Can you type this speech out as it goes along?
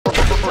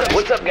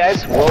What's up,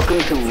 guys? Welcome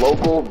to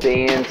local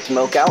band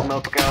Smokeout.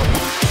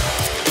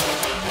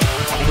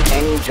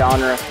 Any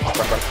genre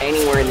from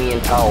anywhere in the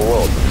entire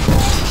world.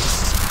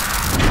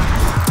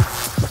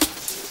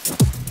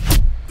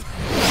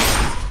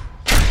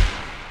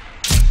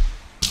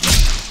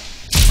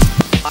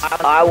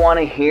 I want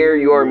to hear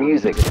your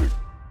music.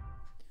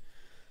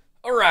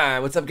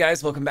 Alright, what's up,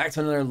 guys? Welcome back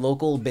to another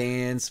local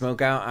band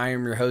Smokeout. I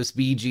am your host,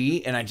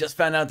 BG, and I just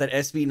found out that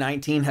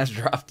SB19 has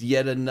dropped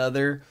yet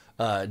another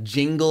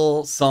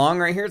jingle song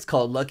right here. It's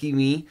called Lucky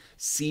Me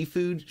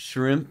Seafood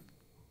Shrimp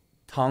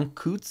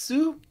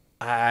Tonkotsu.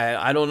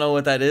 I don't know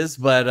what that is,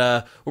 but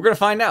we're going to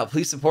find out.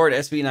 Please support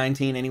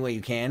SB19 any way you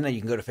can. You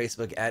can go to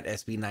Facebook at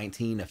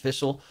SB19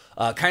 Official.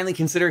 Kindly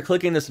consider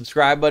clicking the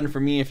subscribe button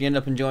for me if you end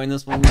up enjoying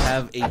this one. We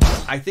have,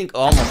 I think,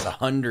 almost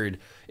 100,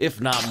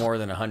 if not more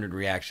than 100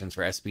 reactions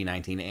for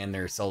SB19 and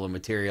their solo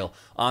material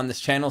on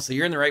this channel. So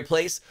you're in the right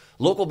place.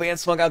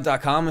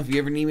 Localbandsmokeout.com if you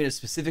ever need me to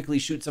specifically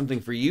shoot something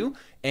for you.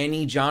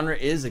 Any genre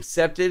is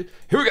accepted.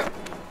 Here we go.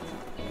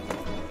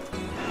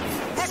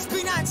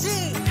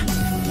 SB19.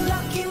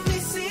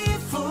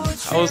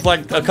 I was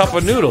like a cup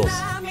of noodles.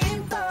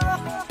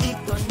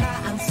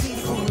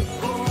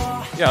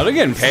 Yeah, they're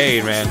getting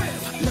paid, man.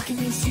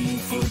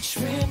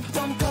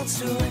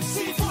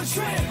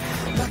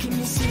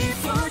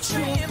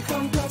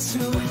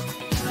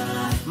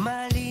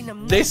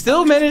 They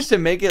still managed to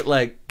make it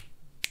like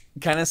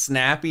kind of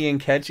snappy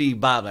and catchy.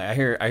 Bob, I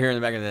hear in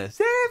the back of this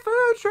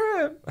seafood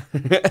shrimp.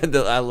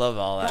 I love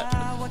all that.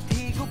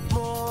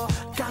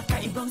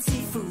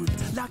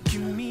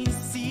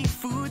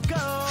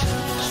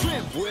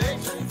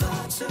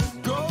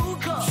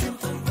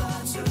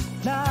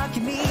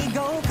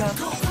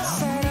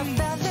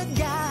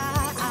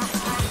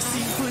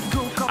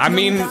 I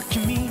mean,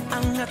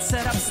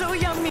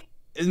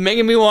 it's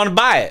making me want to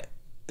buy it.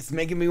 It's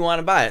making me want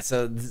to buy it.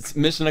 So it's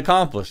mission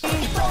accomplished.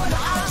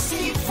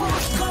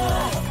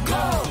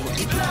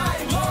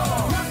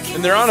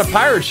 And they're on a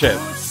pirate ship.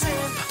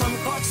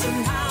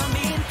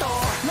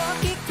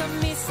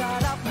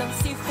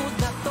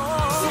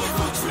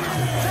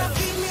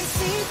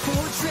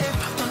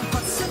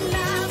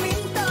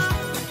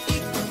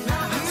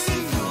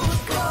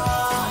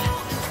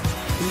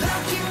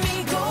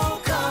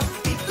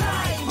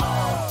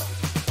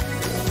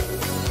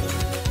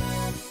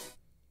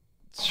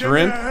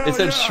 Shrimp. It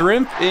said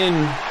shrimp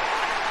in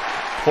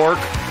pork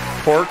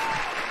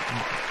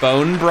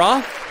bone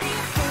broth.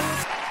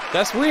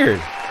 That's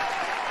weird.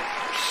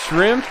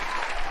 Shrimp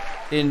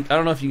in. I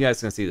don't know if you guys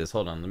can see this.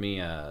 Hold on. Let me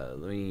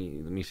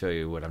show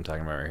you what I'm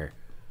talking about right here.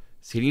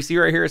 So can you see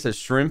right here? It says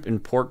shrimp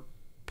in pork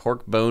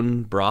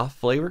bone broth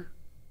flavor.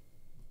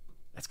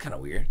 That's kind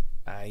of weird.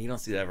 You don't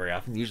see that very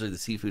often. Usually the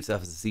seafood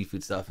stuff is the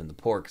seafood stuff, and the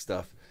pork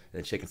stuff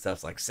and the chicken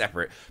stuff's like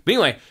separate. But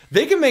anyway,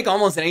 they can make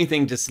almost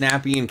anything just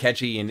snappy and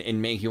catchy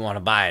and make you want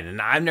to buy it. And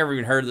I've never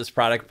even heard of this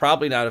product.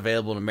 Probably not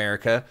available in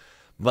America,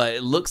 but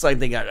it looks like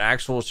they got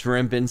actual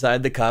shrimp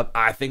inside the cup.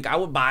 I think I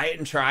would buy it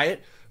and try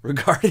it.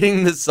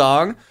 Regarding the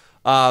song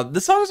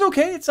is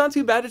okay. It's not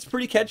too bad. It's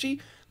pretty catchy.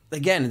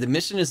 Again, the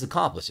mission is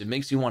accomplished. It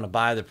makes you want to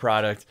buy the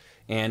product.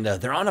 And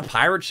they're on a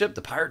pirate ship.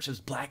 The pirate ship's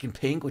black and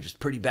pink, which is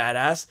pretty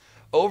badass.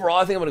 Overall,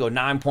 I think I'm going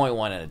to go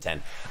 9.1 out of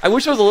 10. I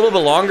wish it was a little bit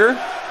longer.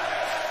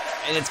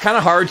 And it's kind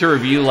of hard to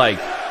review, like,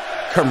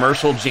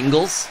 commercial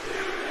jingles.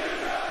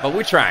 But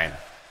we're trying.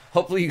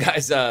 Hopefully you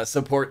guys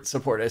support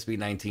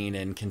SB19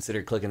 and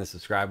consider clicking the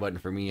subscribe button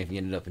for me if you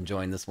ended up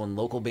enjoying this one.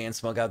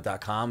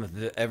 Localbandsmokeout.com. If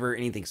there's ever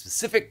anything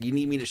specific you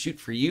need me to shoot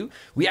for you,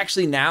 we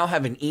actually now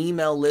have an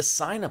email list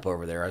sign up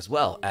over there as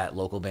well at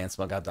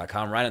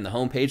localbandsmokeout.com. Right on the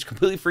homepage.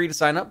 Completely free to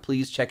sign up.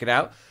 Please check it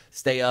out.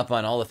 Stay up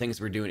on all the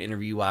things we're doing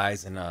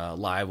interview-wise and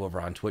live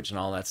over on Twitch and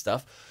all that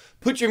stuff.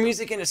 Put your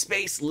music into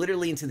space,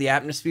 literally into the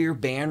atmosphere.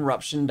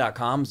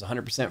 Bandruption.com is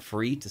 100%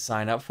 free to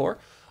sign up for.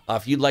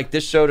 If you'd like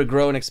this show to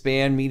grow and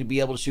expand, me to be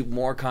able to shoot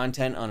more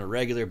content on a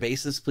regular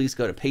basis, please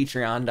go to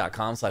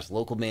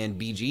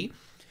patreon.com/localbandbg.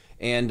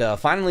 And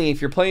finally, if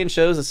you're playing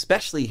shows,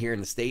 especially here in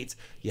the States,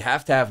 you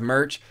have to have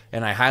merch,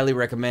 and I highly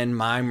recommend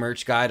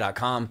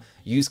mymerchguy.com.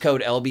 Use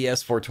code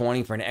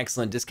LBS420 for an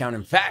excellent discount.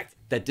 In fact,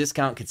 that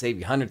discount could save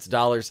you hundreds of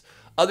dollars.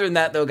 Other than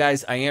that, though,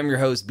 guys, I am your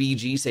host,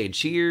 BG, saying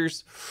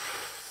cheers,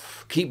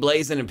 keep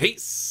blazing, and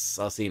peace.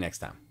 I'll see you next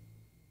time.